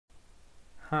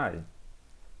Hi,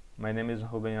 my name is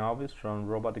Ruben Alves from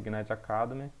Robotics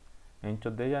Academy, and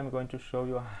today I'm going to show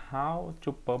you how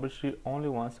to publish only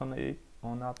once on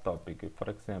a topic. For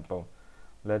example,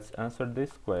 let's answer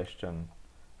this question.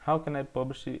 How can I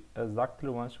publish exactly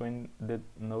once when the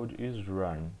node is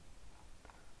run?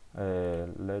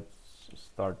 Let's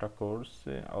start a course,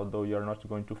 although you're not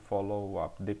going to follow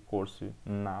up the course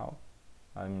now.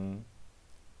 I'm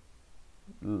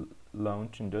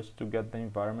launching just to get the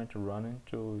environment running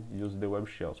to use the web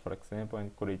shells, for example,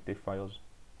 and create the files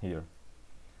here.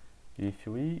 If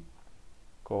we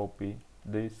copy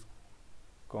this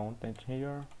content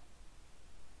here,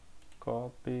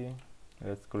 copy,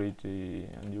 let's create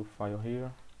a new file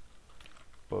here,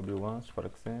 pub1, for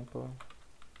example,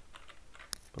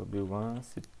 pub1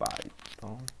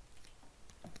 python,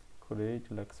 create,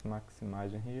 let's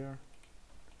maximize here,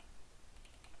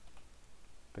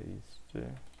 paste,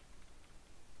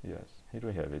 yes, here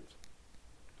we have it.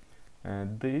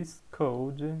 And this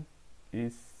code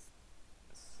is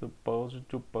supposed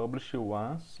to publish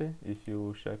once. If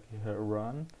you check here,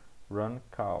 run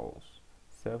calls,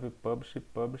 self-publish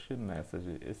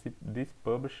message. This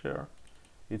publisher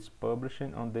is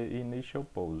publishing on the initial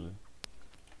pose.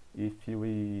 If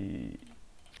we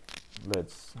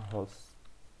let's ROS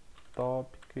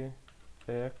Topic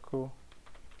echo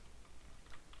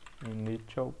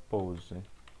initial pose.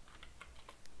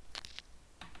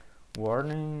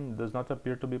 Warning does not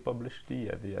appear to be published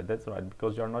yet. Yeah, that's right,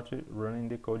 because you are not running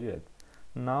the code yet.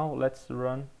 Now let's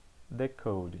run the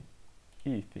code.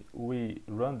 If we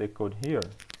run the code here,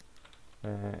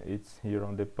 it's here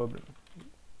on the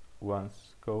pub1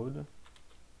 code.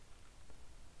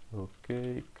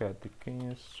 Okay, cat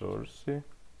source,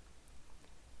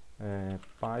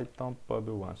 python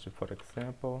pub1, for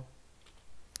example.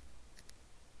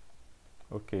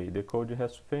 Okay, the code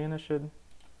has finished,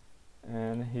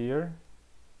 and here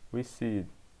we see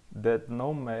that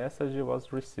no message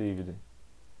was received.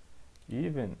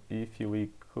 Even if you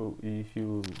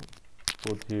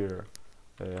put here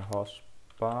ROS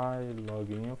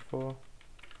loginfo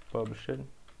published,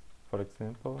 for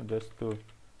example, just to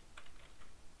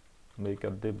make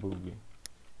a debug.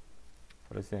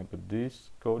 For example, this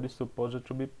code is supposed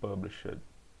to be published.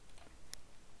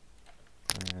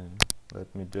 And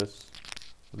let me just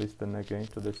listen again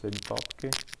to the same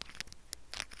topic,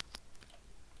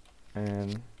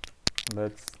 and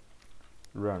let's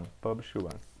run publish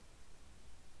once.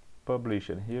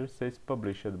 Published, here says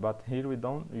published, but here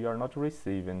we are not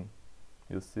receiving,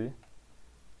 you see,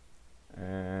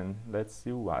 and let's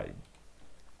see why.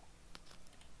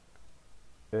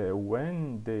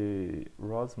 When the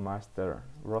ROS master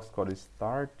ROS code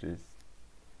starts,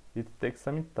 it takes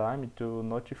some time to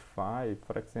notify,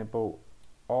 for example,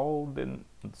 all the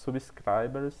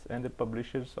subscribers and the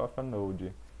publishers of a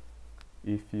node.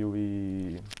 If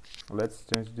let's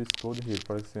change this code here,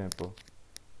 for example,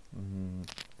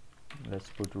 let's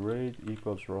put rate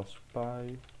equals ROS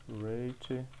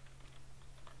rate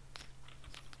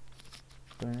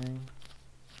 10.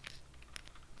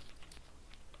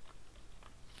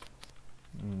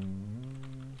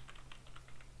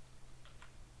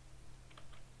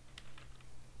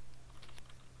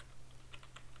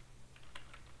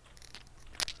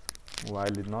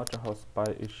 While not ROS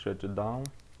is shut down,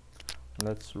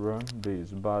 let's run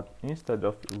this, but instead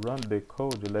of run the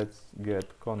code, let's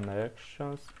get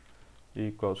connections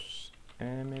equals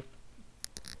min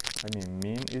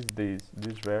is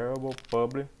this variable,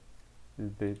 public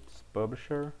is this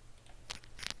publisher,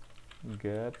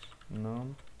 get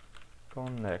num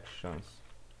connections,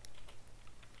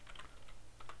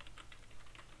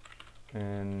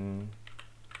 and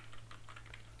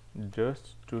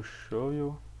just to show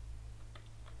you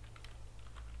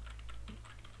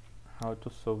how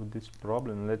to solve this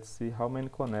problem, let's see how many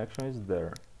connections is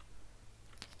there.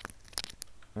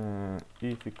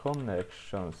 If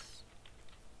connections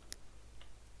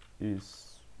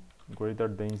is greater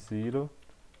than 0,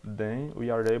 then we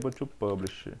are able to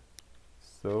publish.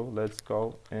 So let's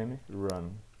call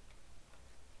run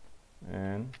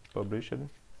and publish it,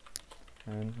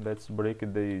 and let's break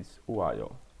this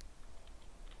while.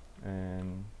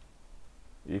 And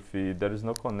if there is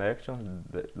no connection,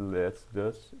 let's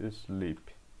just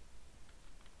sleep.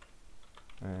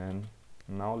 And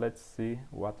now let's see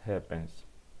what happens.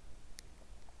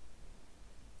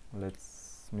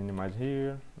 Let's minimize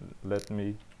here. Let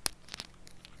me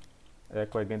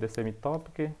echo again the same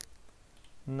topic.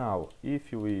 Now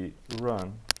if we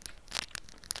run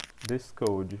this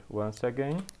code once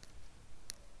again,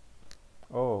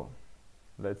 oh,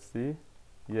 let's see,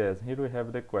 yes, here we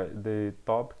have the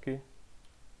topic,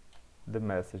 the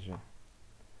message,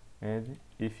 and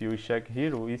if you check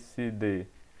here, we see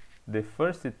the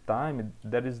first time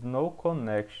there is no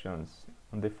connections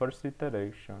on the first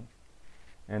iteration,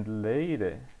 and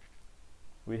later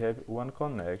we have one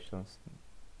connections,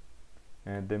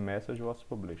 and the message was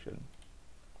published.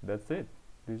 That's it.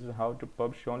 This is how to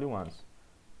publish only once.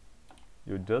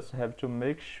 You just have to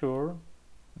make sure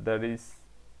there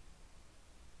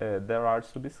are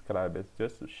subscribers,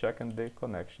 just checking the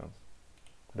connections.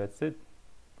 That's it.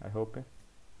 I hope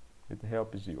it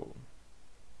helps you.